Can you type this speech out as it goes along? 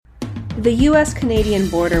The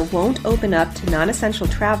U.S.-Canadian border won't open up to non-essential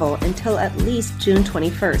travel until at least June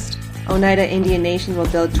 21st. Oneida Indian Nation will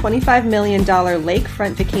build $25 million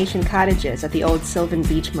lakefront vacation cottages at the old Sylvan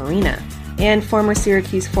Beach Marina. And former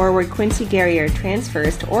Syracuse forward Quincy Guerrier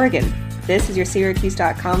transfers to Oregon. This is your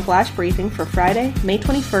Syracuse.com flash briefing for Friday, May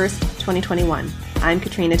 21st, 2021. I'm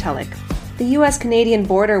Katrina Tellick. The U.S.-Canadian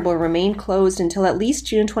border will remain closed until at least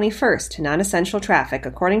June 21st to non-essential traffic,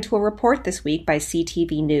 according to a report this week by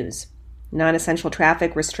CTV News. Non-essential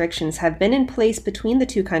traffic restrictions have been in place between the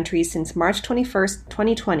two countries since March 21,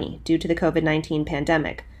 2020, due to the COVID-19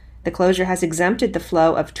 pandemic. The closure has exempted the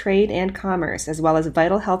flow of trade and commerce, as well as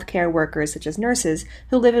vital healthcare workers such as nurses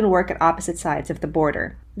who live and work at opposite sides of the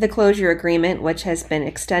border. The closure agreement, which has been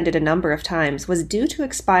extended a number of times, was due to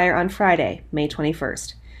expire on Friday, May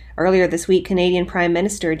 21st. Earlier this week, Canadian Prime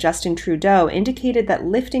Minister Justin Trudeau indicated that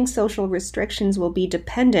lifting social restrictions will be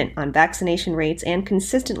dependent on vaccination rates and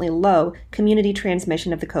consistently low community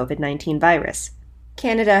transmission of the COVID-19 virus.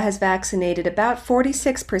 Canada has vaccinated about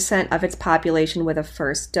 46% of its population with a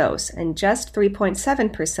first dose, and just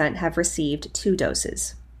 3.7% have received 2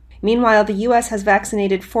 doses. Meanwhile, the U.S. has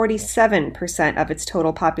vaccinated 47% of its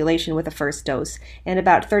total population with a first dose, and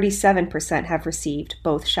about 37% have received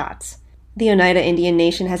both shots. The Oneida Indian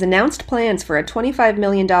Nation has announced plans for a $25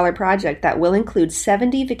 million project that will include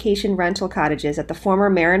 70 vacation rental cottages at the former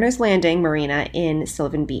Mariners Landing Marina in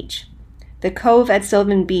Sylvan Beach. The Cove at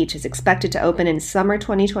Sylvan Beach is expected to open in summer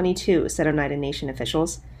 2022, said Oneida Nation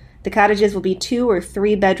officials. The cottages will be 2 or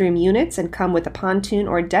 3 bedroom units and come with a pontoon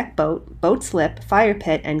or deck boat, boat slip, fire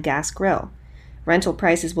pit, and gas grill. Rental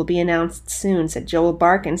prices will be announced soon, said Joel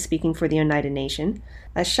Barkin, speaking for the Oneida Nation.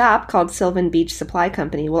 A shop called Sylvan Beach Supply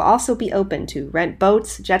Company will also be open to rent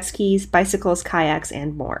boats, jet skis, bicycles, kayaks,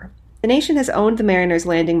 and more. The nation has owned the Mariners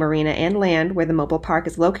Landing Marina and land where the mobile park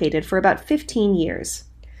is located for about 15 years.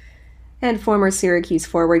 And former Syracuse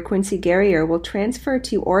forward Quincy Guerrier will transfer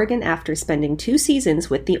to Oregon after spending 2 seasons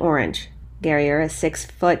with the Orange. Guerrier, a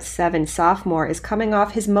 6'7" sophomore, is coming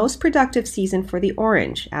off his most productive season for the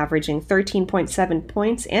Orange, averaging 13.7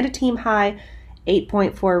 points and a team-high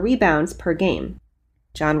 8.4 rebounds per game.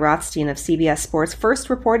 John Rothstein of CBS Sports first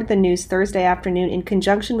reported the news Thursday afternoon in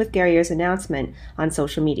conjunction with Guerrier's announcement on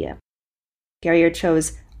social media. Guerrier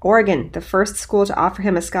chose Oregon, the first school to offer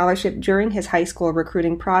him a scholarship during his high school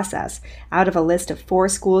recruiting process, out of a list of 4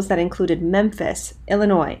 schools that included Memphis,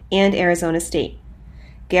 Illinois, and Arizona State.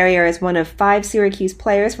 Guerrier is one of 5 Syracuse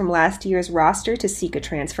players from last year's roster to seek a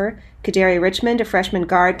transfer. Kadary Richmond, a freshman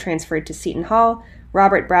guard, transferred to Seton Hall.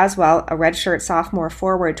 Robert Braswell, a redshirt sophomore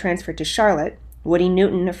forward, transferred to Charlotte. Woody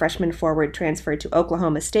Newton, a freshman forward, transferred to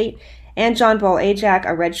Oklahoma State. And John Bol Ajak,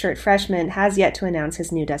 a redshirt freshman, has yet to announce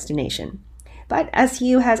his new destination. But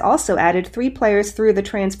SU has also added 3 players through the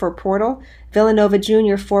transfer portal: Villanova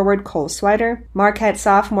Junior forward Cole Swider, Marquette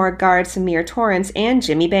sophomore guard Samir Torrance, and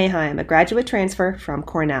Jimmy Boeheim, a graduate transfer from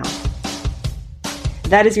Cornell.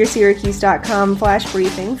 That is your Syracuse.com flash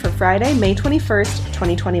briefing for Friday, May 21st,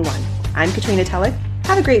 2021. I'm Katrina Tellick.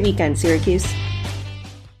 Have a great weekend, Syracuse.